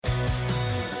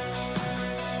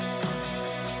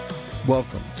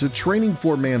Welcome to Training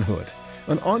for Manhood,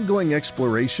 an ongoing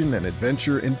exploration and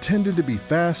adventure intended to be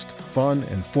fast, fun,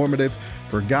 and informative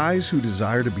for guys who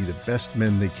desire to be the best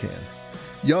men they can.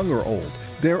 Young or old,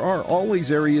 there are always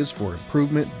areas for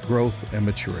improvement, growth, and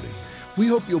maturity. We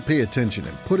hope you'll pay attention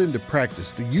and put into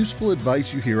practice the useful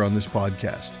advice you hear on this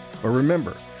podcast. But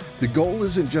remember, the goal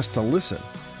isn't just to listen,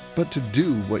 but to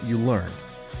do what you learn.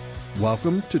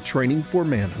 Welcome to Training for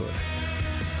Manhood.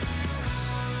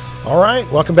 All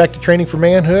right, welcome back to Training for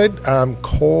Manhood.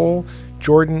 Cole,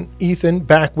 Jordan, Ethan,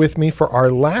 back with me for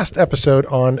our last episode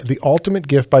on The Ultimate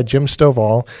Gift by Jim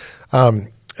Stovall.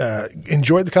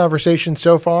 Enjoyed the conversation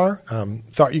so far.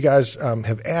 Thought you guys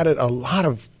have added a lot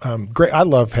of great. I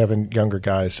love having younger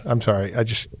guys. I'm sorry. I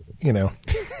just,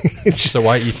 it's just. So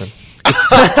why Ethan?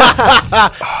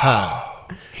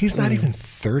 He's not even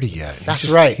 30 yet. That's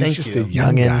right. He's just a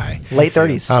young guy. Late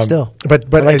 30s still. But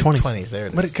late 20s. There it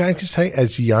is. But can I just tell you,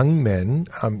 as young men,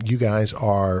 you guys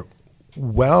are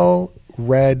well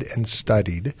read and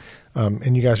studied,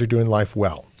 and you guys are doing life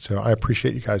well. So I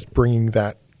appreciate you guys bringing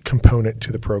that component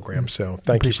to the program. So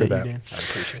thank you for that. I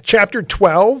appreciate it. Chapter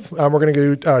 12, we're going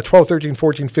to go 12, 13,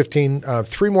 14, 15,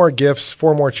 3 more gifts,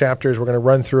 4 more chapters. We're going to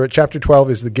run through it. Chapter 12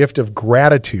 is the gift of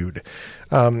gratitude.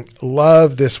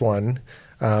 Love this one.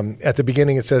 At the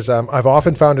beginning, it says, I've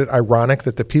often found it ironic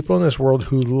that the people in this world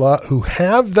who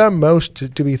have the most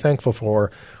to be thankful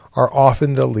for are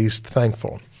often the least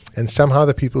thankful. And somehow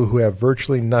the people who have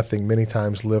virtually nothing many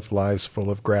times live lives full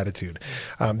of gratitude.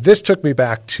 This took me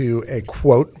back to a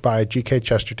quote by G.K.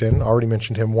 Chesterton. Already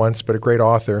mentioned him once, but a great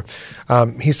author.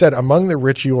 He said, among the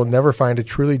rich, you will never find a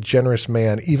truly generous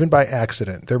man, even by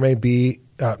accident.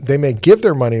 They may give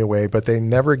their money away, but they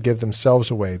never give themselves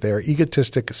away. They are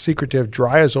egotistic, secretive,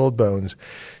 dry as old bones.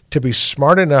 To be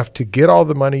smart enough to get all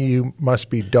the money, you must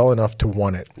be dull enough to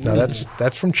want it. Now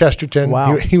that's from Chesterton.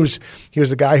 Wow. He was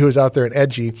the guy who was out there and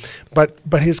edgy, but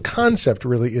his concept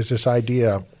really is this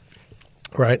idea,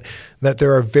 right, that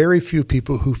there are very few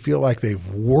people who feel like they've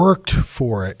worked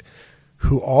for it,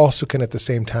 who also can at the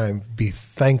same time be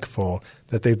thankful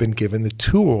that they've been given the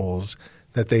tools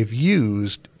that they've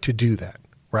used to do that.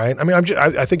 Right? I mean,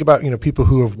 I think about, people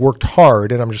who have worked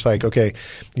hard, and I'm just like, okay,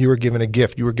 you were given a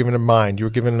gift, you were given a mind, you were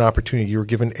given an opportunity, you were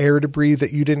given air to breathe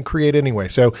that you didn't create anyway.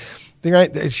 So, right,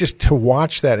 it's just to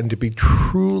watch that and to be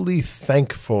truly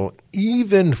thankful,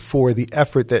 even for the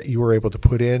effort that you were able to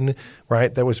put in,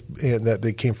 right? That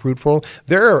became fruitful.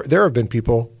 There have been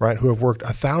people, right, who have worked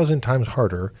 1,000 times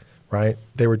harder. Right?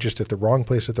 They were just at the wrong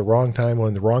place at the wrong time,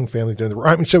 in the wrong family, doing the wrong.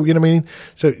 I mean, so you know what I mean?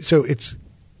 So it's.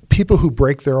 People who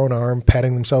break their own arm,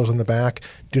 patting themselves on the back,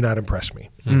 do not impress me,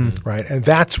 right? And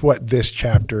that's what this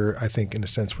chapter, I think, in a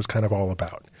sense, was kind of all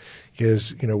about.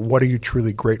 Is what are you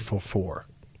truly grateful for,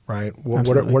 right? What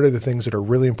are the things that are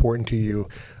really important to you?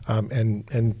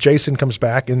 And Jason comes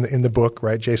back in the book,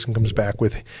 right? Jason comes back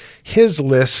with his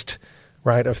list,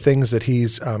 right, of things that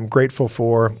he's grateful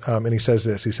for, and he says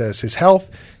this. He says his health,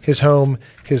 his home,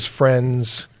 his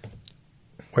friends.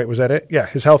 Wait, was that it? Yeah,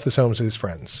 his health, his homes, and his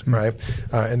friends, right?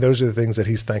 And those are the things that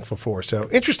he's thankful for. So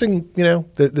interesting,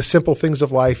 the simple things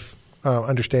of life,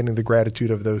 understanding the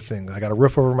gratitude of those things. I got a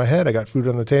roof over my head. I got food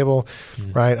on the table,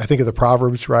 right? I think of the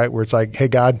Proverbs, right, where it's like, hey,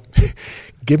 God,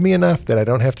 give me enough that I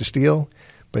don't have to steal,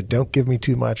 but don't give me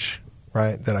too much,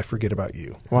 right, that I forget about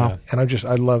you. Wow. And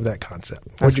I love that concept.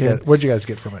 What'd you guys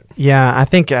get from it? Yeah, I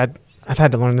think I've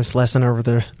had to learn this lesson over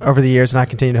the years, and I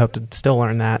continue to hope to still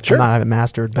learn that. Sure. I'm not have it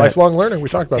mastered. But Lifelong learning. We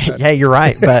talked about that. Yeah, you're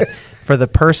right. But for the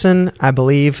person, I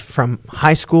believe, from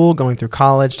high school, going through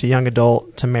college, to young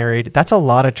adult, to married, that's a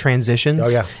lot of transitions. Oh,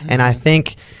 yeah. And I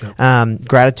think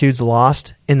gratitude's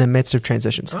lost in the midst of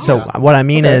transitions. Oh, so yeah. what I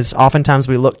mean is oftentimes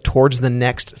we look towards the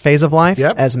next phase of life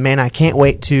as, man, I can't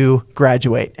wait to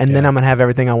graduate, and then I'm going to have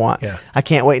everything I want. Yeah. I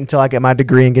can't wait until I get my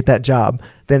degree and get that job.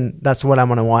 Then that's what I'm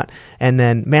going to want. And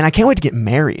then, man, I can't wait to get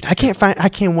married. I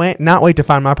can't wait to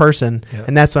find my person. Yeah.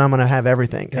 And that's when I'm going to have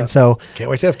everything. Yeah. And so, can't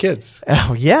wait to have kids.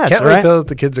 oh yes, Can't right. wait till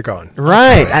the kids are gone.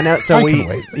 Right. I know. So I can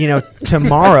wait.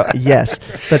 Tomorrow, yes.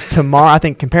 So tomorrow, I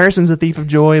think comparison's the thief of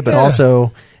joy, but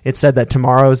also it said that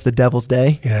tomorrow is the devil's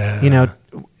day. Yeah.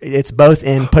 It's both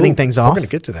in putting things off. We're going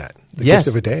to get to that. The gift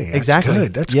of a day. That's exactly.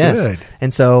 good. That's good.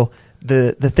 And so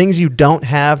the things you don't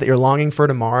have that you're longing for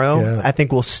tomorrow, I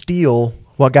think will steal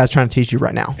what God's trying to teach you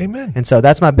right now. Amen. And so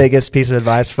that's my biggest piece of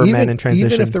advice for men in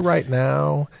transition. Even if the right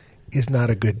now is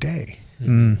not a good day.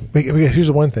 Because here's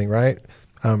the one thing, right?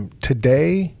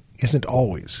 Today isn't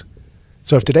always.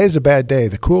 So if today is a bad day,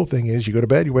 the cool thing is you go to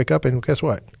bed, you wake up, and guess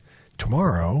what?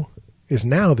 Tomorrow is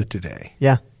now the today.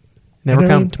 Yeah.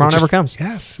 Tomorrow never comes.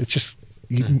 Yes. It's just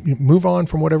you move on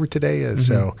from whatever today is.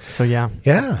 So yeah.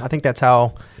 Yeah. I think that's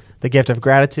how the gift of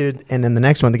gratitude, and then the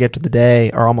next one, the gift of the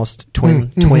day, are almost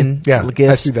twin Yeah,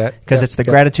 gifts. I see that. Because it's the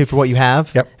gratitude for what you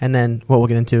have, and then what we'll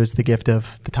get into is the gift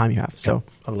of the time you have. So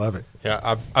I love it.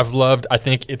 Yeah, I've loved. I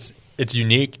think it's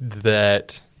unique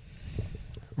that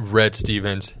Red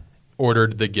Stevens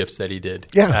ordered the gifts that he did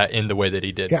in the way that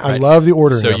he did. Yeah, right? I love the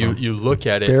ordering. So of them. you look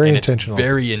at it, very and intentional.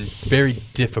 it's very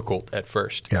difficult at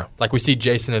first. Yeah. Like we see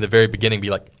Jason at the very beginning be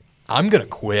like, I'm going to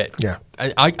quit. Yeah.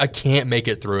 I can't make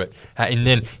it through it. And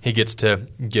then he gets to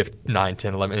gift 9,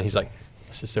 10, 11, and he's like,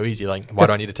 this is so easy. Like, why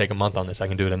do I need to take a month on this? I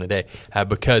can do it in a day.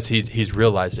 Because he's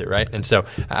realized it, right? And so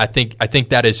I think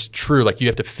that is true. Like, you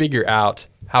have to figure out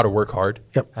how to work hard.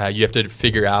 Yep. You have to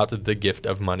figure out the gift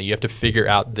of money. You have to figure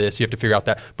out this. You have to figure out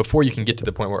that before you can get to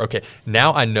the point where, okay,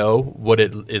 now I know what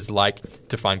it is like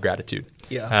to find gratitude.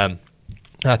 Yeah.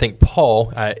 And I think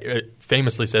Paul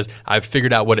famously says, I've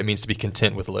figured out what it means to be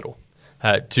content with little.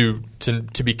 To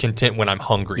be content when I'm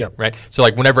hungry, right? So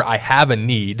like whenever I have a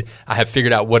need, I have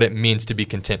figured out what it means to be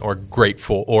content or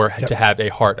grateful or to have a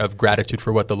heart of gratitude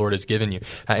for what the Lord has given you.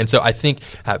 And so I think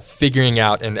figuring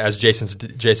out, and as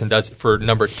Jason does for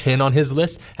number 10 on his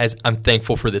list, as I'm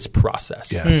thankful for this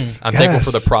process. Yes. I'm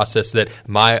thankful for the process that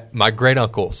my great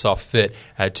uncle saw fit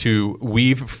to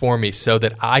weave for me so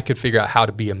that I could figure out how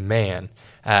to be a man.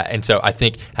 And so I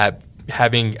think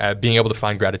being able to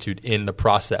find gratitude in the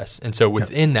process. And so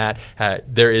within that,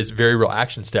 there is very real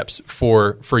action steps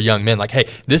for young men. Like, hey,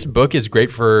 this book is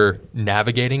great for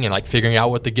navigating and like figuring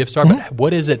out what the gifts are, but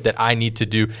what is it that I need to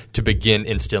do to begin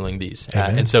instilling these?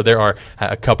 And so there are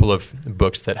a couple of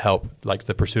books that help, like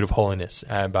The Pursuit of Holiness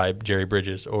by Jerry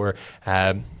Bridges, or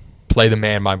Play the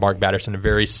Man by Mark Batterson,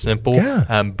 very simple,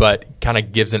 but kind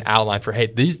of gives an outline for, hey,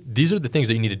 these are the things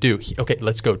that you need to do. Okay,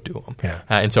 let's go do them. Yeah.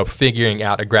 And so figuring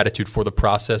out a gratitude for the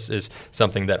process is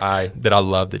something that I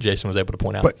love that Jason was able to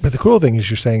point out. But the cool thing is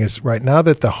you're saying is, right, now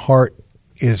that the heart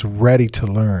is ready to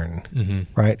learn,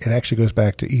 right, it actually goes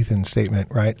back to Ethan's statement,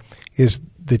 right, is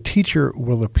the teacher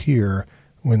will appear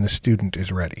when the student is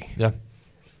ready. Yeah.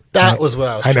 That was what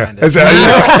I was trying to It's, say.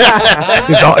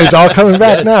 it's all coming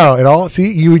back now.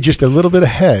 You were just a little bit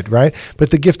ahead, right? But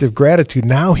the gift of gratitude,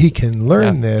 now he can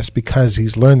learn this because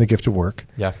he's learned the gift of work.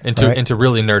 Yeah, and to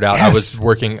really nerd out, I was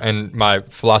working in my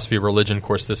philosophy of religion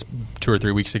course this 2 or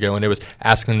 3 weeks ago, and it was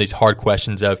asking these hard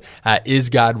questions of, is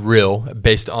God real,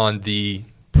 based on the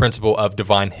principle of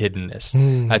divine hiddenness,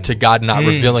 to God not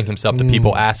revealing himself to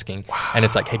people asking. And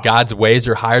it's like, hey, God's ways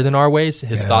are higher than our ways.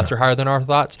 His thoughts are higher than our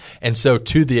thoughts. And so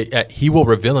he will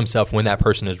reveal himself when that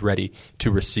person is ready to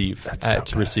receive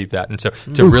receive that. And so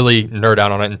to really nerd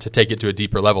out on it and to take it to a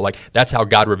deeper level, like that's how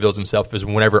God reveals himself, is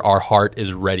whenever our heart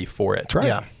is ready for it. That's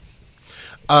right.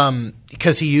 Yeah.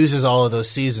 Because he uses all of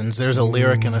those seasons. There's a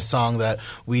lyric in a song that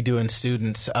we do in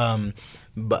students,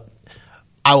 but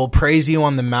I will praise you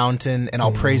on the mountain, and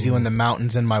I'll praise you in the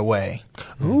mountains in my way.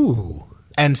 Ooh.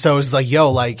 And so it's like,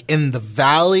 like in the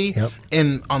valley,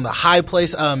 on the high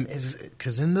place,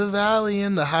 because in the valley,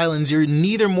 in the highlands, you're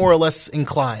neither more or less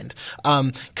inclined.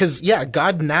 Because,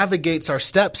 God navigates our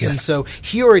steps. And so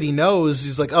he already knows,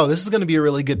 he's like, oh, this is going to be a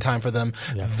really good time for them.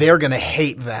 Yeah. They're going to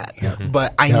hate that.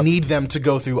 But I need them to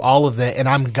go through all of it. And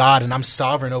I'm God, and I'm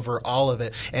sovereign over all of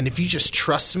it. And if you just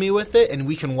trust me with it, and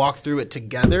we can walk through it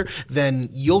together, then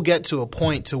you'll get to a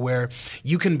point to where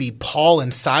you can be Paul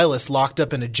and Silas locked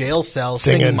up in a jail cell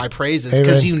singing my praises,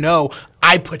 because you know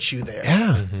I put you there.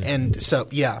 Yeah. And so,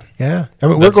 Yeah. I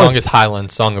mean, that song is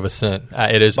Highland, Song of Ascent.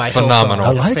 It is phenomenal. I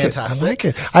like it's fantastic. I like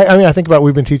it. I mean, I think about,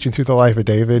 we've been teaching through the life of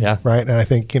David, right? And I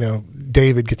think,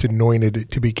 David gets anointed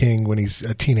to be king when he's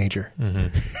a teenager.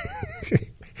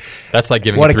 That's like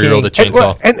giving a 3-year-old a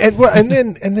chainsaw.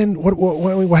 And then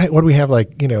what do we have,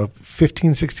 like,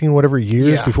 15, 16, whatever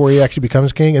years before he actually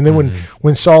becomes king? And then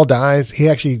when Saul dies, he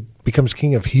actually becomes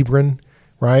king of Hebron.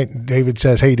 Right? David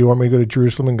says, hey, do you want me to go to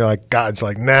Jerusalem? And God's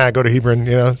like, nah, go to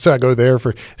Hebron. So I go there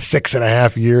for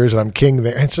 6.5 years, and I'm king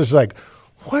there. And it's just like,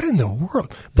 what in the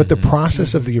world? But the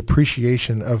process of the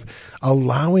appreciation of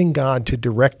allowing God to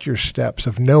direct your steps,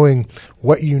 of knowing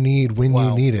what you need when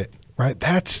you need it, right?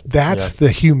 That's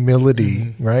the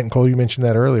humility, right? And Cole, you mentioned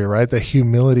that earlier, right? The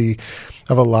humility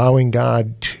of allowing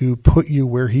God to put you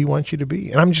where he wants you to be.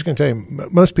 And I'm just going to tell you,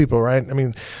 most people, right? I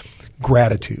mean,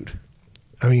 gratitude.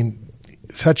 I mean,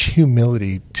 such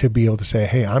humility to be able to say,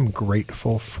 hey, I'm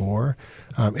grateful for,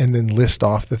 and then list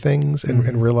off the things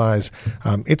and realize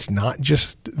it's not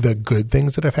just the good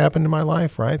things that have happened in my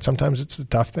life, right? Sometimes it's the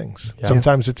tough things. Yeah.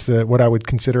 Sometimes it's what I would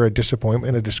consider a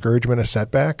disappointment, a discouragement, a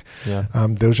setback. Yeah.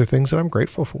 Those are things that I'm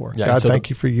grateful for. Yeah, God, so thank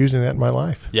you for using that in my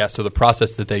life. Yeah, so the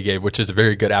process that they gave, which is a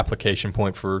very good application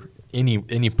point for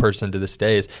any person to this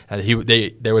day is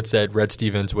they would said Red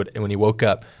Stevens would, when he woke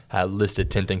up, listed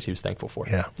 10 things he was thankful for.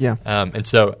 Yeah. And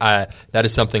so that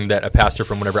is something that a pastor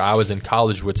from whenever I was in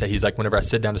college would say. He's like, whenever I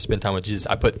sit down to spend time with Jesus,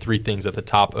 I put 3 things at the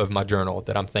top of my journal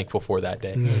that I'm thankful for that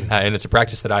day. And it's a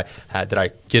practice that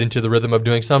I get into the rhythm of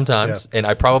doing sometimes, and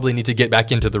I probably need to get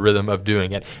back into the rhythm of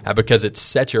doing it because it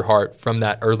sets your heart from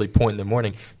that early point in the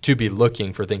morning to be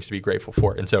looking for things to be grateful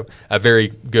for. And so a very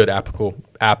good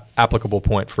applicable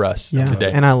point for us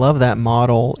today. And I love that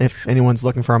model. If anyone's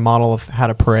looking for a model of how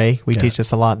to pray, we teach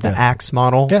this a lot. The ACTS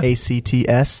model,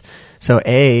 ACTS. So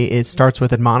it starts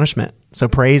with admonishment. So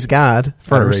praise God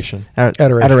first.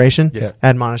 Adoration. Yeah.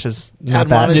 Admonish is not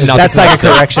Admonish. that. That's like a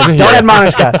correction. Don't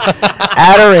admonish God.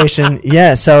 Adoration.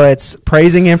 Yeah. So it's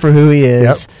praising Him for who He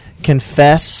is.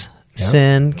 Confess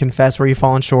sin. Confess where you've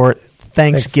fallen short.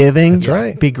 Thanksgiving. That's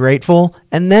right. Be grateful.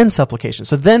 And then supplication.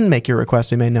 So then make your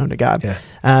request be made known to God.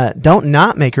 Yeah. Don't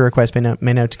not make your request be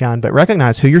made known to God, but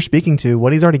recognize who you're speaking to,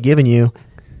 what He's already given you.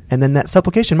 And then that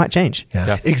supplication might change.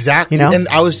 Yeah. Exactly. You know? And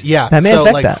I was, That may so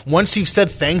affect like that. once you've said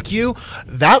thank you,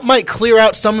 that might clear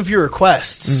out some of your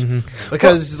requests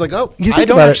because it's like, oh, You I think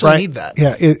don't about actually it, right? need that.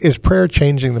 Yeah. Is prayer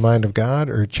changing the mind of God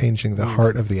or changing the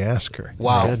heart of the asker?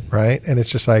 Wow. Right? And it's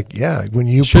just like, when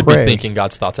you should pray, be thinking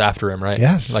God's thoughts after him, right?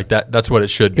 Yes. Like that's what it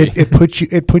should be. it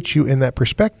puts you in that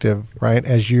perspective, right?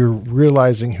 As you're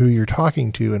realizing who you're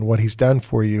talking to and what He's done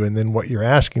for you, and then what you're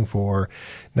asking for.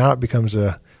 Now it becomes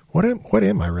what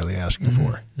am I really asking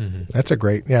for? That's a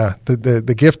great,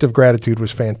 the gift of gratitude was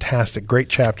fantastic. Great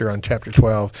chapter on chapter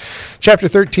 12. Chapter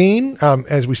 13,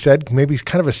 as we said, maybe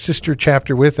kind of a sister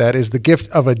chapter with that, is the gift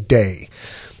of a day.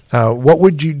 What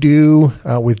would you do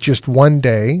with just one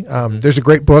day? There's a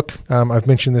great book. I've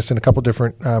mentioned this in a couple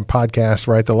different podcasts,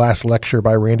 right? The Last Lecture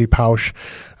by Randy Pausch.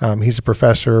 He's a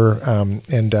professor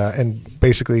and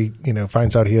basically,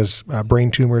 finds out he has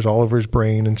brain tumors all over his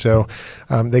brain. And so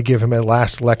they give him a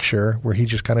last lecture where he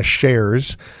just kind of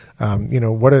shares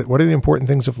what are the important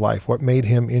things of life? What made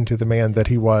him into the man that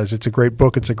he was? It's a great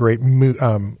book. It's a great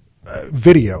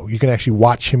video. You can actually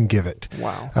watch him give it.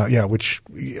 Wow. Which,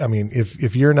 I mean,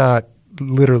 if you're not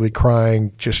literally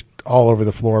crying just all over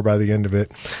the floor by the end of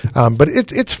it, but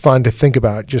it's fun to think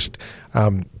about just,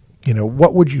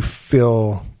 what would you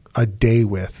fill a day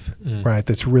with, right?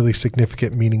 That's really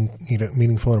significant,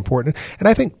 meaningful and important. And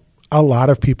I think a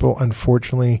lot of people,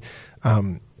 unfortunately,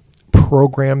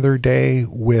 program their day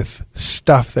with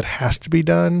stuff that has to be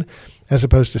done as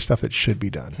opposed to stuff that should be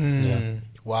done.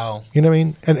 Wow. You know what I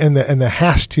mean? And the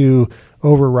has to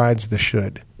overrides the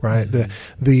should, right?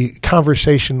 The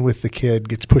conversation with the kid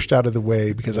gets pushed out of the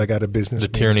way because I got a business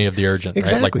meeting. Tyranny of the urgent,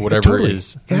 Exactly. right? Like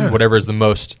whatever is the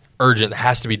most urgent that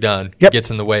has to be done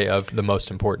gets in the way of the most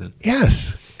important.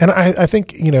 Yes. And I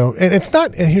think, and it's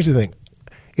not, and here's the thing,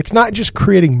 it's not just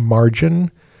creating margin,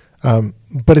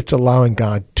 but it's allowing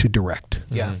God to direct.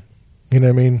 Yeah. You know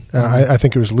what I mean? I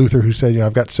think it was Luther who said,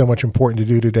 I've got so much important to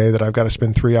do today that I've got to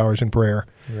spend 3 hours in prayer.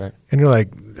 Right. And you're like,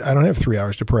 I don't have 3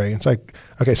 hours to pray. It's like,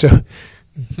 okay, so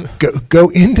go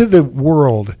into the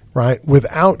world, right,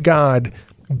 without God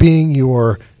being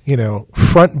your,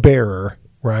 front bearer,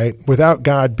 right, without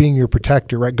God being your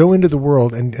protector, right? Go into the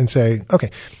world and say, okay,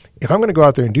 if I'm going to go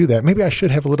out there and do that, maybe I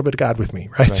should have a little bit of God with me,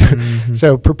 right?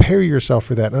 So prepare yourself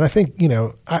for that. And I think,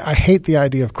 I hate the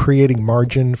idea of creating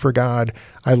margin for God.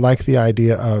 I like the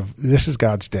idea of this is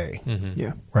God's day,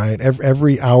 right?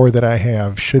 Every hour that I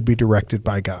have should be directed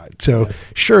by God. So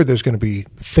sure, there's going to be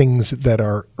things that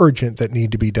are urgent that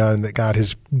need to be done that God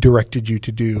has directed you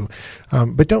to do.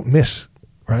 But don't miss,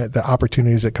 right, the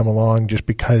opportunities that come along just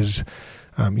because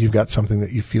you've got something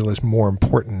that you feel is more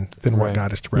important than what God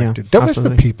has directed. Don't miss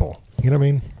the people. You know what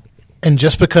I mean? And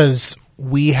just because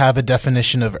we have a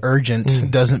definition of urgent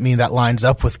doesn't mean that lines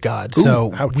up with God. Ooh,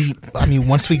 so ouch.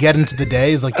 once we get into the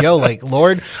day, it's like,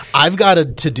 Lord, I've got a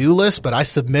to-do list, but I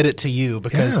submit it to you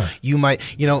because you might,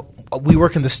 we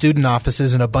work in the student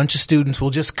offices and a bunch of students will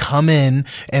just come in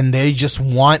and they just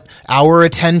want our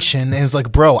attention. And it's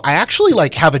like, bro, I actually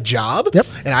have a job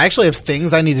and I actually have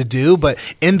things I need to do. But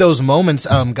in those moments,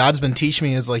 God's been teaching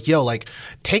me is like,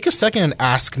 take a second and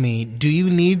ask me, do you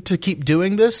need to keep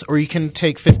doing this? Or you can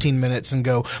take 15 minutes and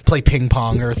go play ping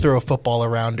pong or throw a football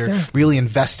around or really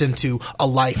invest into a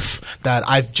life that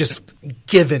I've just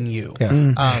given you.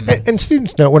 And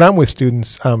students know, when I'm with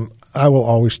students, I will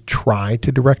always try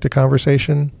to direct a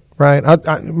conversation, right?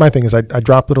 My thing is I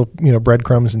drop little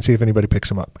breadcrumbs and see if anybody picks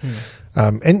them up.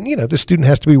 And the student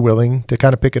has to be willing to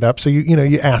kind of pick it up. So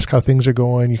you ask how things are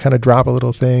going. You kind of drop a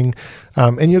little thing,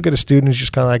 and you'll get a student who's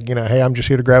just kind of like, hey, I'm just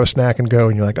here to grab a snack and go.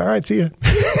 And you're like, all right, see ya.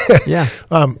 Yeah.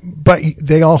 But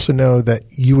they also know that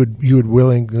you would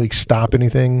willingly stop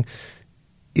anything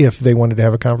if they wanted to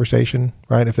have a conversation,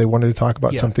 right? If they wanted to talk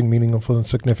about something meaningful and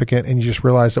significant, and you just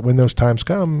realize that when those times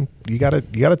come, you gotta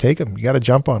take them, you gotta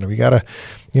jump on them, you gotta,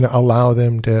 allow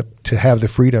them to have the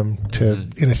freedom to,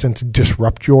 in a sense,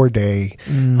 disrupt your day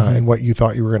and what you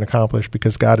thought you were going to accomplish,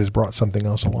 because God has brought something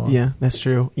else along. Yeah, that's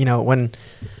true. When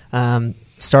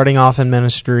starting off in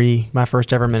ministry, my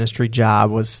first ever ministry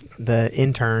job was the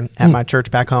intern at my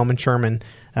church back home in Sherman,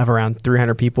 of around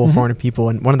 300 people, 400 people.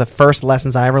 And one of the first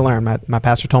lessons I ever learned, my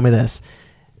pastor told me this: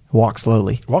 walk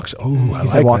slowly. He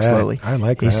said, walk slowly. I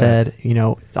like that. He said,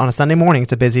 on a Sunday morning,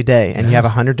 it's a busy day, and you have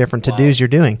 100 different to-dos you're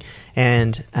doing.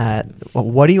 And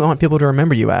what do you want people to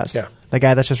remember you as? Yeah. The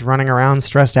guy that's just running around,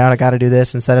 stressed out, I got to do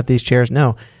this and set up these chairs.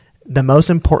 No, the most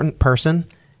important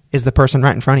person is the person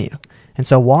right in front of you. And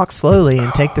so walk slowly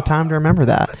and take the time to remember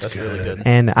that. That's really good.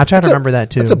 And I try to remember that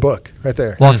too. That's a book right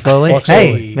there. Walk slowly. Walk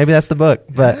slowly. Hey, maybe that's the book,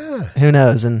 but who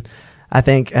knows? And I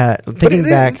think thinking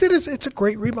back, it's a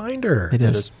great reminder. It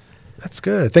is. That's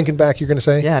good. Thinking back, you're going to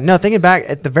say? Yeah. No, thinking back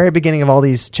at the very beginning of all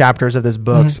these chapters of this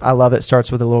book, I love it.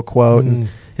 Starts with a little quote, and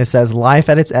it says, "Life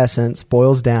at its essence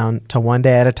boils down to one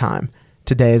day at a time.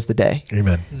 Today is the day."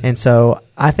 Amen. And so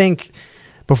I think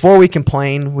before we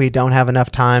complain we don't have enough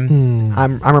time,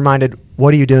 I'm reminded,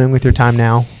 what are you doing with your time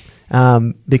now?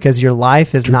 Because your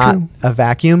life is not a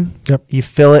vacuum. Yep. You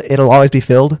fill it, it'll always be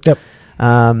filled. Yep.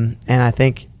 And I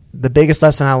think the biggest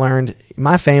lesson I learned,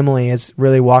 my family has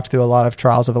really walked through a lot of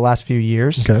trials over the last few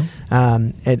years. Okay.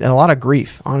 And a lot of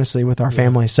grief, honestly, with our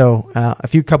family. So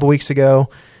a couple weeks ago,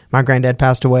 my granddad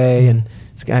passed away, and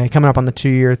it's coming up on the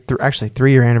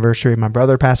 3-year anniversary of my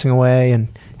brother passing away,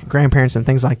 and grandparents and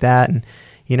things like that. And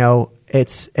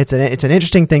it's an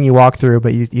interesting thing you walk through,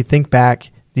 but you think back,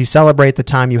 you celebrate the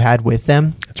time you had with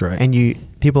them. That's right.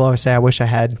 And people always say, I wish I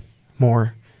had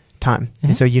more time.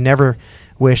 And so you never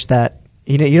wish that,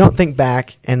 you don't think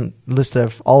back and list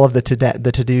of all of the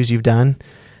to-dos you've done,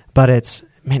 but it's,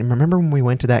 man, remember when we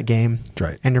went to that game? That's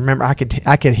right. And remember, I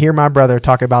could hear my brother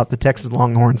talk about the Texas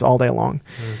Longhorns all day long.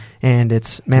 And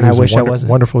it's, man, I wish I wasn't.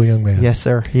 Wonderful young man. Yes,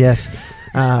 sir. Yes.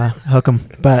 Hook 'em.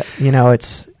 But,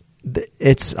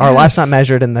 it's our life's not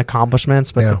measured in the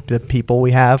accomplishments, but the people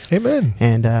we have. Amen.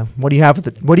 And what are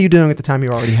you doing at the time you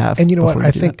already have? And you know what?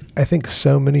 I think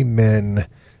so many men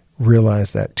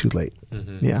realize that too late.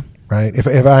 Yeah. Right. If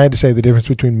I had to say the difference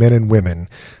between men and women,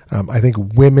 I think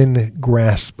women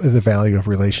grasp the value of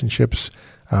relationships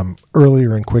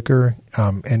earlier and quicker,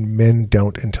 and men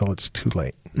don't until it's too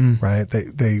late. Right?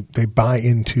 They buy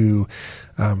into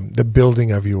the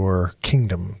building of your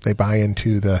kingdom. They buy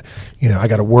into the, I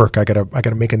got to work. I got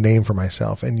to make a name for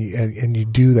myself, and you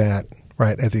do that,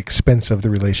 right, at the expense of the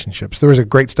relationships. There was a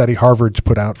great study Harvard's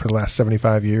put out for the last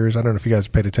 75 years. I don't know if you guys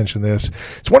paid attention to this.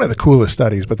 It's one of the coolest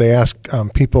studies, but they asked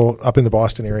people up in the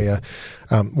Boston area,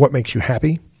 what makes you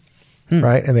happy?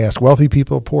 Right. And they asked wealthy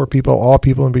people, poor people, all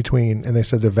people in between. And they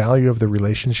said the value of the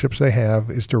relationships they have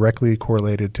is directly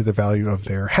correlated to the value of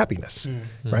their happiness.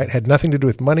 Right. Had nothing to do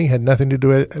with money, had nothing to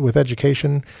do with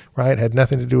education, right. Had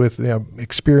nothing to do with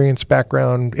experience,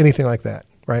 background, anything like that.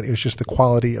 Right. It was just the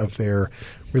quality of their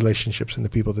relationships and the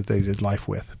people that they did life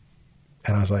with.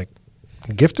 And I was like,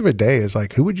 gift of a day is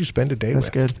like, who would you spend a day with? That's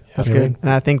good. That's good. And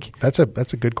I think that's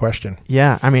a good question.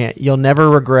 Yeah. I mean, you'll never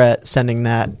regret sending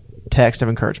that text of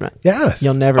encouragement. Yes.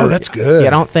 You'll never. Oh, that's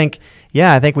good. I think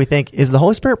we think, is the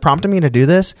Holy Spirit prompting me to do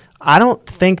this? I don't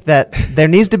think that there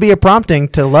needs to be a prompting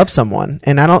to love someone.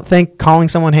 And I don't think calling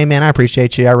someone, hey man, I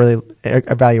appreciate you, I really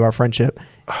value our friendship,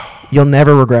 you'll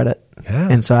never regret it. Yeah.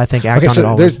 And so I think act on it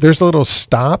always. There's a little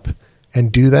stop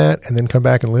and do that, and then come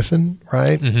back and listen,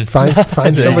 right?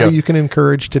 Find somebody you can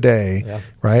encourage today,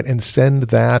 right? And send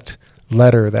that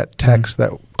letter, that text,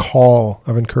 that call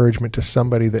of encouragement to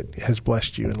somebody that has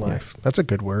blessed you in life. That's a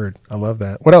good word. I love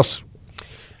that. What else?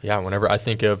 Yeah, whenever I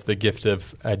think of the gift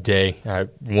of a day,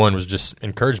 one was just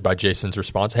encouraged by Jason's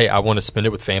response. Hey, I want to spend it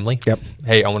with family. Yep.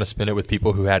 Hey, I want to spend it with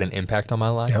people who had an impact on my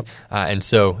life. Yep. And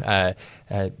so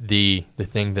the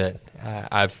thing that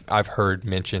I've heard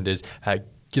mentioned is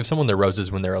give someone their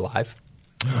roses when they're alive.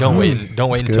 Don't wait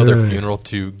until their funeral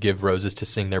to give roses to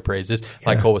sing their praises.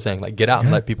 Like Cole was saying, like get out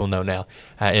and let people know now.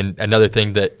 And another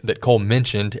thing that Cole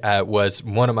mentioned was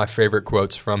one of my favorite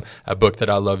quotes from a book that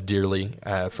I love dearly,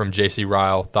 from J.C.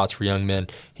 Ryle, Thoughts for Young Men.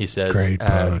 He says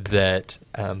that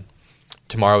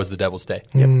tomorrow is the devil's day.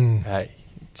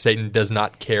 Satan does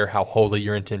not care how holy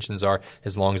your intentions are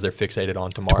as long as they're fixated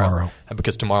on tomorrow.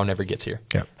 Because tomorrow never gets here.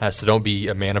 Yep. So don't be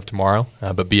a man of tomorrow,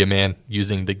 but be a man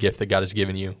using the gift that God has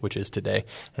given you, which is today.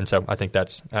 And so I think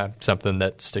that's something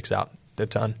that sticks out a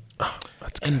ton.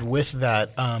 And with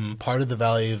that, part of the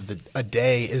value of a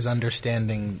day is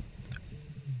understanding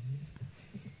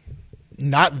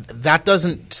that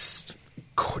doesn't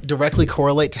directly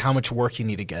correlate to how much work you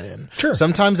need to get in. Sure.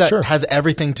 Sometimes that has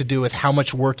everything to do with how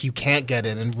much work you can't get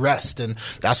in and rest. And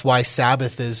that's why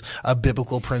Sabbath is a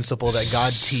biblical principle that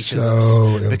God teaches us.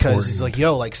 Because he's like,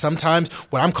 like sometimes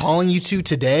what I'm calling you to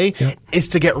today is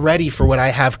to get ready for what I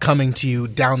have coming to you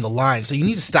down the line. So you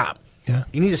need to stop. Yeah.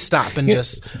 You need to stop and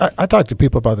just... I talk to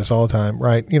people about this all the time,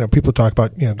 right? People talk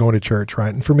about, going to church,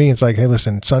 right? And for me, it's like, hey,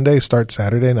 listen, Sunday starts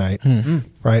Saturday night,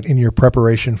 right? In your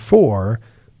preparation for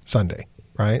Sunday,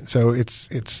 right? So it's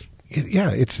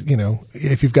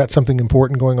if you've got something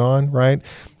important going on, right?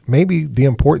 Maybe the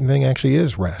important thing actually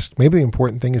is rest. Maybe the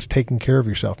important thing is taking care of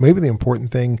yourself. Maybe the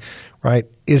important thing, right,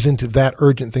 isn't that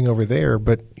urgent thing over there,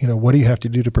 but, what do you have to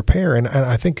do to prepare? And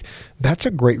I think that's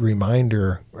a great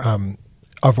reminder,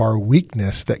 of our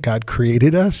weakness that God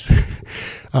created us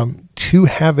to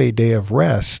have a day of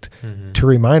rest, to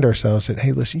remind ourselves that,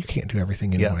 hey, listen, you can't do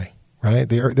everything anyway, right?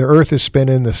 The earth is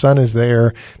spinning, the sun is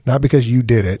there, not because you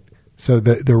did it. So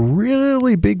the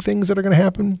really big things that are going to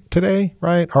happen today,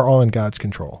 right, are all in God's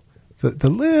control.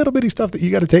 The little bitty stuff that you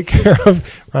got to take care of,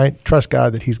 right, trust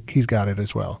God that he's got it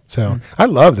as well. So I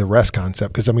love the rest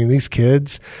concept because, these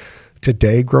kids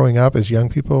today growing up as young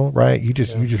people, right? You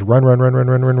just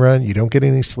run. You don't get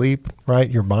any sleep, right?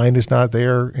 Your mind is not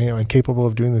there, incapable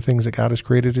of doing the things that God has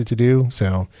created it to do.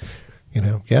 So,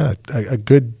 a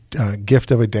good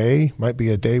gift of a day might be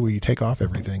a day where you take off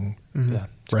everything,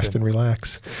 rest and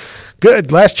relax.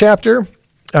 Good. Last chapter.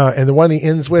 And the one he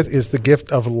ends with is the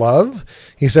gift of love.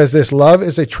 He says this: love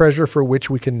is a treasure for which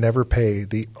we can never pay.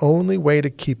 The only way to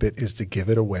keep it is to give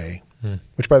it away.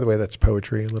 Which, by the way, that's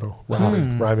poetry, a little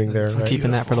rhyming there. I'm keeping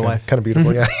that for the wife. Kind of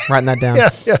beautiful, yeah. Writing that down.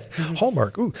 Yeah.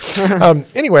 Hallmark. Ooh.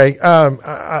 Anyway,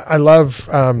 I love,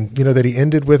 that he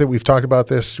ended with it. We've talked about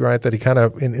this, right? That he kind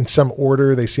of, in some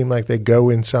order, they seem like they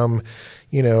go in some,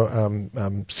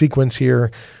 sequence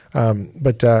here.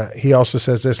 But he also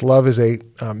says this: love is a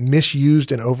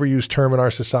misused and overused term in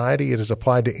our society. It is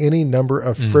applied to any number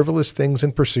of frivolous things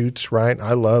and pursuits, right?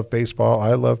 I love baseball.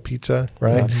 I love pizza,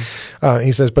 right?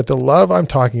 He says, but the love I'm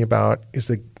talking about is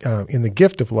in the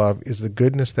gift of love is the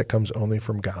goodness that comes only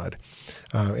from God.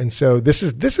 And so this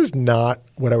is not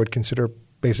what I would consider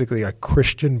basically a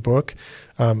Christian book,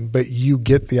 but you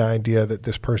get the idea that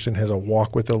this person has a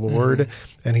walk with the Lord,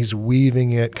 and he's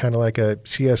weaving it kind of like a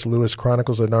C.S. Lewis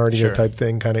Chronicles of Narnia type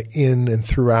thing, kind of in and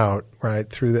throughout, right,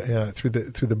 through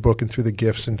the book and through the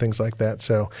gifts and things like that.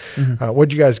 So, what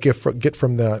did you guys get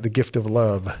from the gift of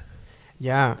love?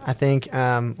 Yeah, I think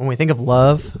when we think of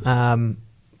love,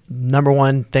 number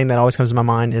one thing that always comes to my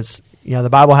mind is the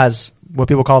Bible has what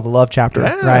people call the love chapter,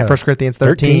 right? 1 Corinthians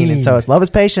 13. And so it's love is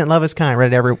patient, love is kind,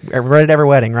 read at every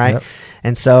wedding, right? Yep.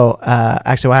 And so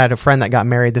actually I had a friend that got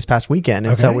married this past weekend.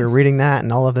 And so we were reading that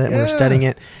and all of it, and we were studying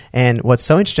it. And what's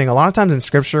so interesting, a lot of times in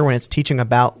Scripture when it's teaching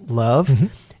about love,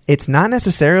 it's not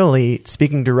necessarily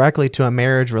speaking directly to a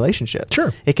marriage relationship.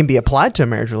 Sure. It can be applied to a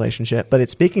marriage relationship, but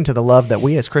it's speaking to the love that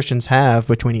we as Christians have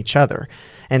between each other.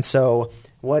 And so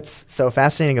what's so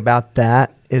fascinating about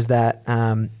that is that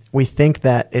we think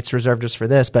that it's reserved just for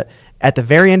this, but at the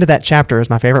very end of that chapter is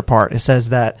my favorite part. It says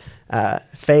that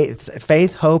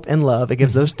faith, hope, and love, it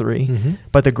gives those three,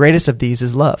 but the greatest of these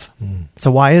is love. So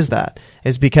why is that?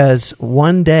 It's because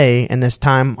one day, and this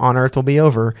time on earth will be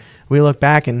over, we look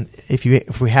back, and if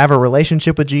we have a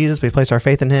relationship with Jesus, we place our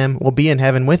faith in him, we'll be in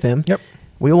heaven with him. Yep.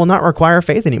 We will not require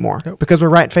faith anymore because we're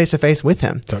right face to face with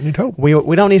him. Don't need hope.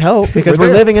 We don't need hope because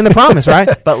we're living in the promise, right?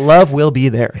 But love will be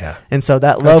there. Yeah. And so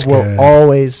that love will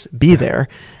always be there.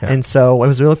 Yeah. And so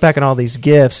as we look back at all these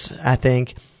gifts, I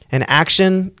think an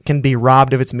action can be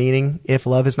robbed of its meaning if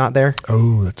love is not there.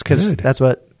 Oh, that's good. Because that's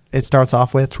what it starts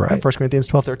off with, right. 1 Corinthians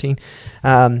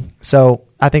 12:13. So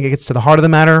I think it gets to the heart of the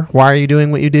matter. Why are you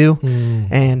doing what you do?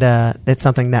 And it's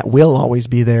something that will always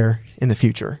be there in the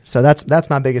future. So that's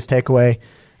my biggest takeaway.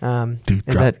 Dude,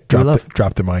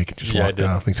 drop the mic and just walk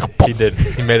down. He did.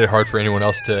 He made it hard for anyone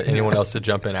else to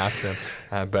jump in after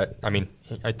him. But I mean,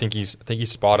 I think he's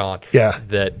spot on. Yeah.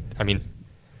 That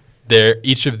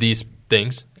each of these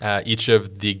things, each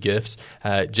of the gifts,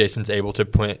 Jason's able to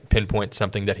pinpoint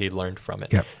something that he learned from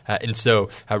it. Yep. And so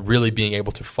really being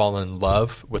able to fall in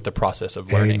love with the process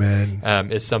of learning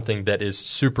is something that is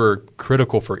super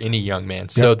critical for any young man.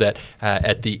 So that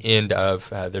at the end of,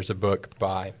 there's a book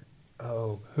by,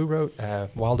 who wrote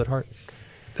Wild at Heart?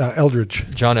 Eldridge.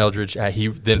 John Eldridge. He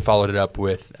then followed it up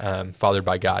with Fathered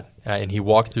by God. And he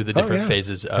walked through the different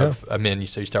phases of men.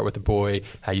 So you start with the boy,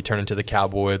 how you turn into the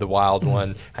cowboy, the wild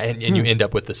one, and you end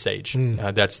up with the sage.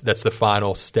 That's the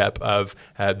final step of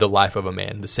the life of a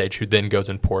man, the sage who then goes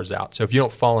and pours out. So if you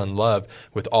don't fall in love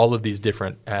with all of these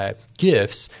different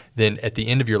gifts, then at the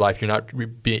end of your life, you're not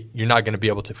going to be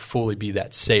able to fully be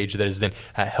that sage that is then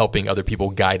helping other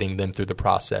people, guiding them through the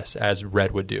process, as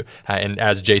Red would do. And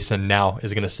as Jason now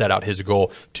is going to set out his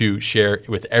goal to share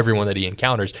with everyone that he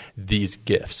encounters these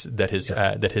gifts that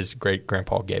his great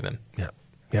grandpa gave him.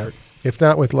 Yeah. If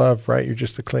not with love, right? You're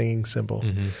just a clinging symbol,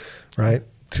 right?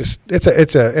 Just it's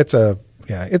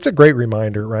a great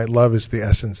reminder, right? Love is the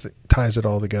essence that ties it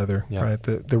all together, right?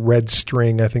 The red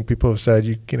string. I think people have said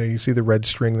you see the red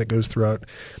string that goes throughout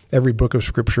every book of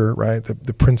Scripture, right?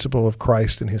 The principle of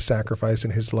Christ and His sacrifice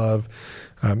and His love,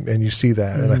 and you see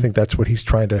that, and I think that's what He's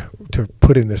trying to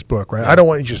put in this book, right? I don't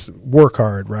want you to just work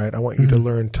hard, right? I want you to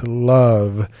learn to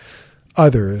love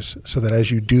others, so that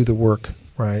as you do the work,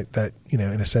 right, that in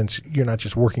a sense you're not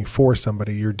just working for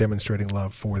somebody, you're demonstrating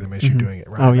love for them as you're doing it,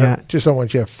 right? Oh yeah. I just don't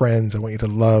want you to have friends. I want you to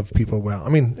love people well. I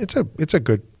mean, it's a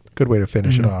good way to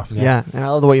finish it off. Yeah, and I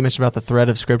love the way you mentioned about the thread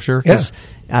of Scripture, because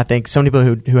I think some people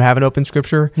who haven't opened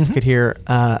Scripture could hear,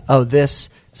 this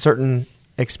certain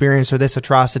experience or this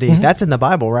atrocity, that's in the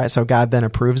Bible, right? So God then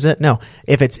approves it. No,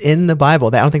 if it's in the Bible,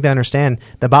 I don't think they understand.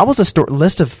 The Bible's a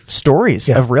list of stories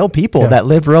of real people that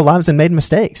lived real lives and made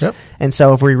mistakes. And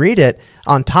so if we read it,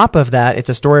 on top of that, it's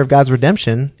a story of God's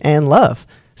redemption and love.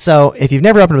 So if you've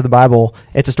never opened up the Bible,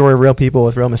 it's a story of real people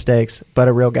with real mistakes, but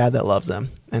a real God that loves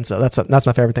them. And so that's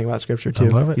my favorite thing about Scripture too. I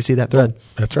love it. You see that thread.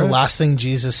 That's right. The last thing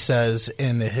Jesus says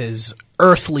in His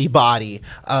earthly body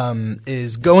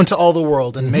is go into all the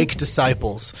world and make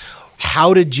disciples.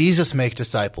 How did Jesus make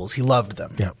disciples? He loved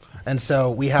them. Yeah. And so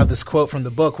we have this quote from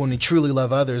the book: when we truly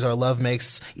love others, our love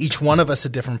makes each one of us a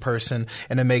different person,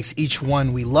 and it makes each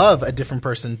one we love a different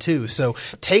person too. So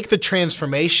take the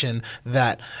transformation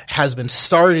that has been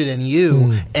started in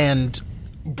you and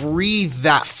breathe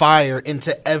that fire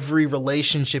into every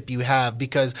relationship you have,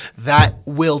 because that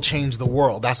will change the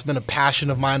world. That's been a passion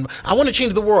of mine. I want to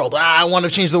change the world. I want to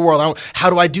change the world.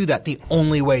 How do I do that? The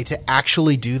only way to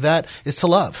actually do that is to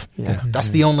love. That's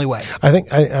the only way. I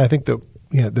think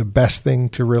the best thing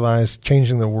to realize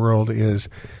changing the world is,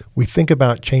 we think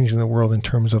about changing the world in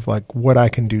terms of like what I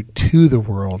can do to the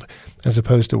world as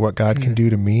opposed to what God can do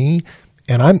to me.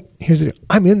 And I'm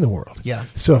in the world. Yeah.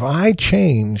 So if I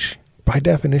change, by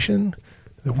definition,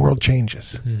 the world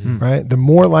changes, right? The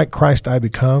more like Christ I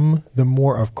become, the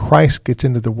more of Christ gets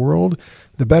into the world,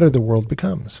 the better the world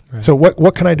becomes. Right. So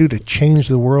what can I do to change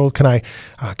the world? Can I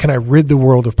rid the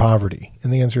world of poverty?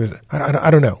 And the answer is,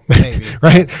 I don't know, Maybe.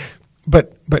 right?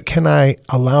 But can I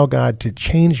allow God to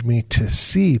change me to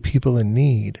see people in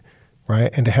need, right?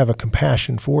 And to have a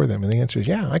compassion for them? And the answer is,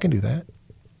 yeah, I can do that.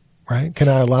 Right? Can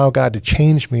I allow God to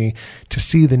change me to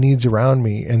see the needs around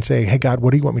me and say, hey, God,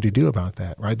 what do you want me to do about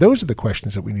that? Right? Those are the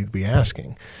questions that we need to be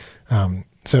asking.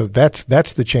 So that's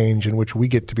the change in which we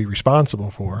get to be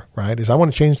responsible for, right? Is I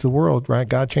want to change the world, right?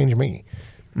 God, change me,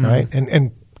 right?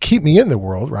 And keep me in the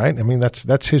world, right? I mean,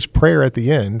 that's His prayer at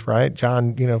the end, right?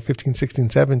 John, 15,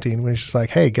 16, 17, when He's just like,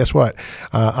 hey, guess what?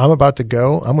 I'm about to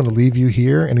go. I'm going to leave you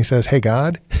here. And He says, hey,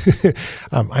 God,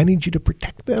 I need you to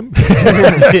protect them,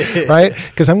 right?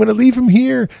 Because I'm going to leave them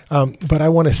here. But I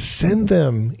want to send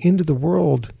them into the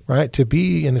world, right? To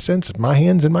be, in a sense, my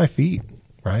hands and my feet.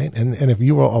 Right. And if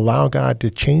you will allow God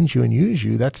to change you and use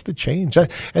you, that's the change.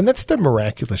 And that's the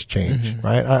miraculous change,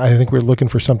 right? I think we're looking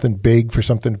for something big, for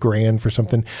something grand, for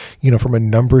something, from a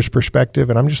numbers perspective.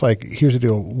 And I'm just like, here's the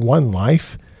deal. One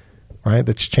life, right,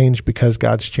 that's changed because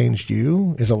God's changed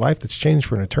you is a life that's changed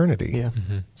for an eternity. Yeah.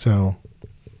 So,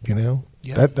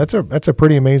 that's a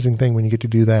pretty amazing thing when you get to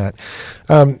do that.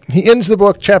 He ends the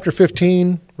book, chapter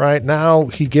 15. Right now,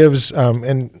 he gives,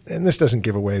 and this doesn't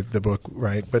give away the book,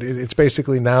 right? But it's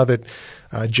basically now that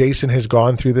Jason has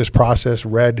gone through this process,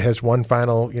 Red has one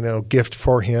final, gift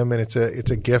for him, and it's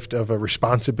a gift of a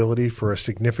responsibility for a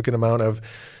significant amount of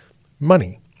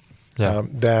money. Yeah.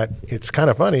 That it's kind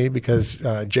of funny because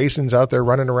Jason's out there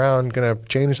running around, going to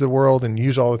change the world and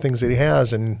use all the things that he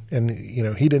has, and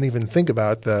he didn't even think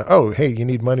about hey, you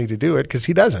need money to do it, because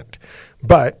he doesn't.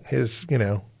 But his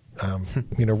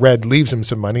Red leaves him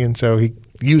some money, and so he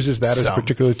uses that as a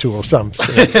particular tool. And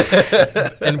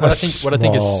what I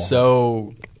think is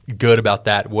so good about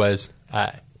that was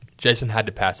Jason had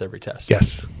to pass every test.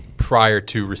 Yes. Prior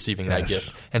to receiving that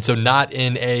gift, and so not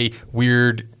in a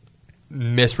weird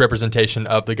misrepresentation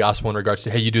of the gospel in regards to,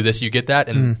 hey, you do this, you get that.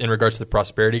 And in regards to the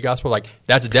prosperity gospel, like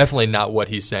that's definitely not what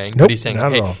he's saying. Nope, but he's saying,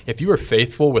 hey, if you are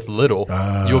faithful with little,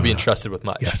 you will be entrusted with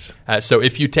much. Yes. So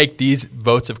if you take these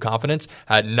votes of confidence,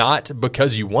 not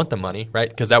because you want the money, right?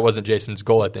 Because that wasn't Jason's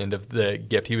goal at the end of the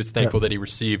gift. He was thankful that he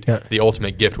received the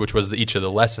ultimate gift, which was each of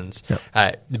the lessons.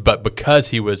 But because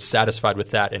he was satisfied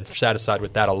with that and satisfied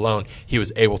with that alone, he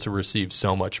was able to receive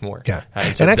so much more.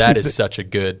 And so that is such a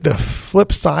good... The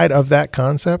flip side of that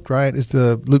concept, right, is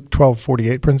the Luke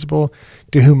 12:48 principle,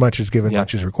 to whom much is given,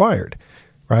 much is required,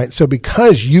 right? So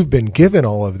because you've been given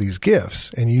all of these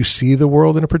gifts and you see the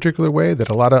world in a particular way that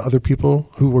a lot of other people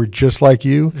who were just like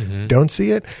you don't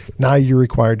see it, now you're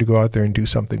required to go out there and do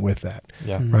something with that,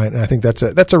 right? And I think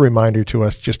that's a reminder to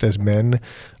us just as men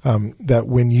that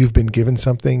when you've been given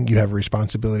something, you have a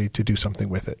responsibility to do something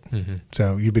with it.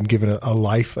 So you've been given a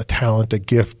life, a talent, a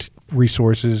gift,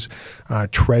 resources,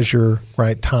 treasure,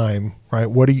 right? Time, right?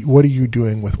 What are you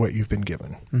doing with what you've been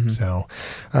given? So,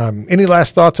 any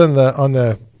last thoughts on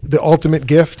the ultimate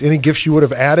gift? Any gifts you would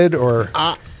have added, or?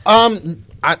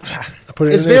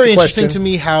 It's very interesting to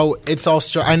me how it's all.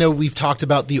 I know we've talked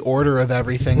about the order of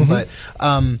everything, but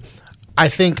I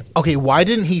think, okay, why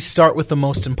didn't he start with the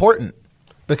most important?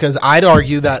 Because I'd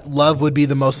argue that love would be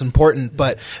the most important,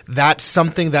 but that's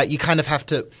something that you kind of have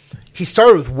to. He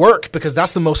started with work because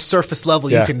that's the most surface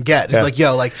level you can get. It's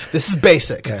like, this is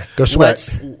basic. Go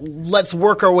sweat. Let's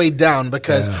work our way down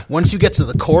because once you get to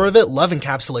the core of it, love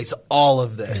encapsulates all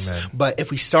of this. Amen. But if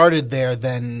we started there,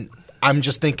 then I'm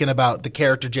just thinking about the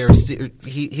character Jared.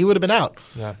 He would have been out.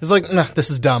 It's like, nah, this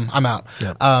is dumb. I'm out.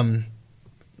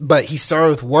 But he started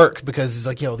with work because he's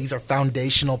like, these are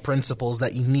foundational principles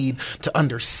that you need to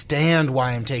understand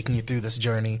why I'm taking you through this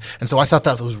journey. And so I thought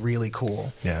that was really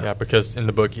cool. Yeah, because in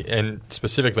the book, and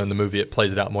specifically in the movie, it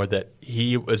plays it out more that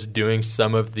he was doing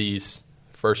some of these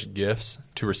first gifts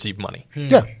to receive money.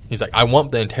 He's like, I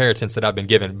want the inheritance that I've been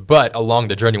given. But along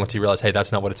the journey, once he realized, hey,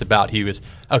 that's not what it's about, he was,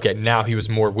 now he was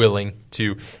more willing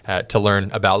to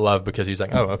learn about love because he's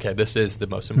like, oh, okay, this is the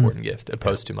most important gift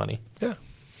opposed to money.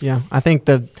 Yeah, I think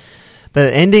the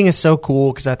ending is so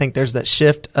cool because I think there's that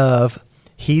shift of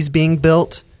he's being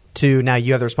built to now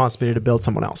you have the responsibility to build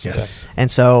someone else. Yes.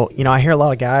 And so, I hear a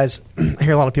lot of guys, I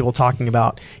hear a lot of people talking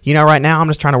about, right now I'm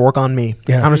just trying to work on me.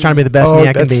 I'm just trying to be the best me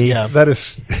I can be. Yeah, that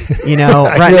is. Right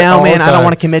now, man, I don't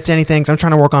want to commit to anything, so I'm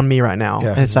trying to work on me right now.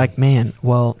 And it's like, man,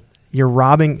 well, you're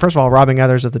robbing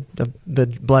others of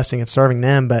the blessing of serving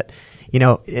them, but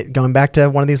going back to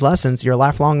one of these lessons, you're a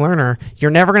lifelong learner.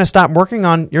 You're never going to stop working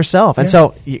on yourself. And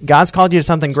so God's called you to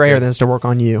something greater than just to work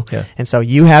on you. And so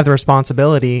you have the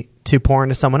responsibility to pour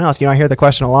into someone else. I hear the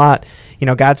question a lot.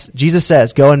 Jesus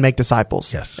says, go and make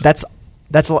disciples. That's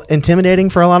intimidating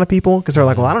for a lot of people because they're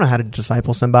like, well, I don't know how to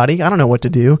disciple somebody. I don't know what to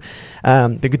do.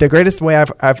 The greatest way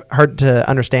I've heard to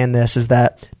understand this is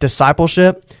that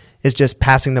discipleship is just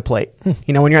passing the plate.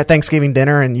 When you're at Thanksgiving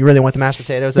dinner and you really want the mashed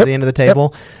potatoes at the end of the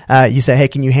table, you say, hey,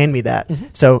 can you hand me that?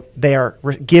 So they are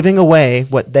giving away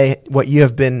what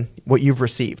you've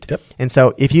received. And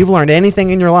so if you've learned anything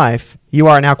in your life, you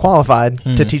are now qualified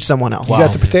to teach someone else. You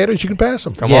got the potatoes, you can pass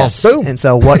them. Come on. Boom. And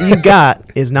so what you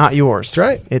got is not yours. That's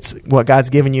right. It's what God's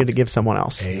given you to give someone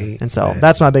else. And so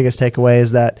that's my biggest takeaway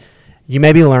is that you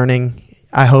may be learning.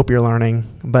 I hope you're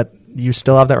learning, but you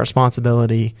still have that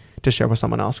responsibility to share with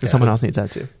someone else because someone else needs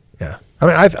that too. Yeah. I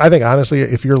mean, I think honestly,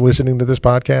 if you're listening to this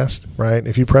podcast, right,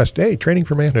 if you pressed, hey, Training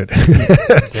for Manhood,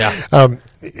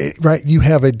 right, you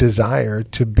have a desire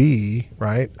to be,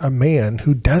 right, a man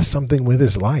who does something with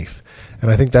his life. And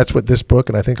I think that's what this book,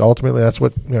 and I think ultimately that's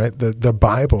what the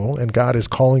Bible and God is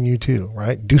calling you to,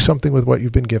 right? Do something with what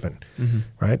you've been given,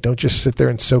 right? Don't just sit there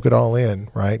and soak it all in,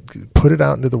 right? Put it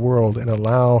out into the world and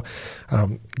allow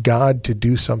God to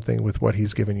do something with what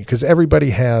He's given you. Because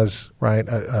everybody has, right,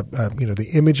 the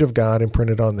image of God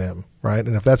imprinted on them, right?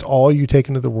 And if that's all you take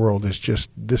into the world is just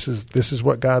this is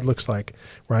what God looks like,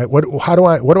 right? What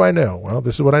do I know? Well,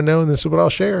 this is what I know, and this is what I'll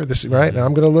share. This is right, and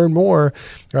I'm going to learn more,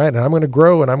 right? And I'm going to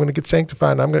grow, and I'm going to get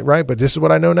sanctified. And I'm going right, but this is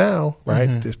what I know now,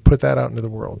 right? Just put that out into the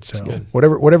world. So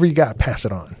whatever you got, pass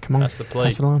it on. Come on, pass the plate.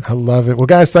 Pass it on. I love it. Well,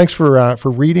 guys, thanks for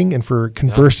reading and for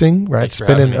conversing, right?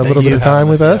 Spending a little bit of time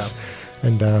with us.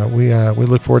 And we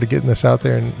look forward to getting this out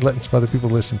there and letting some other people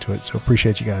listen to it. So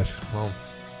appreciate you guys. Well,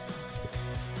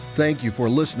 thank you for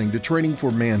listening to Training for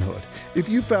Manhood. If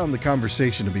you found the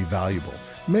conversation to be valuable,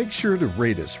 make sure to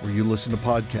rate us where you listen to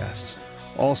podcasts.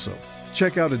 Also,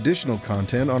 check out additional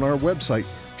content on our website,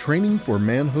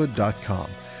 trainingformanhood.com.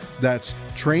 That's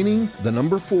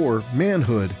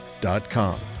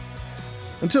training4manhood.com.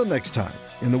 Until next time,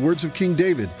 in the words of King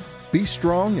David, be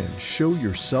strong and show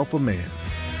yourself a man.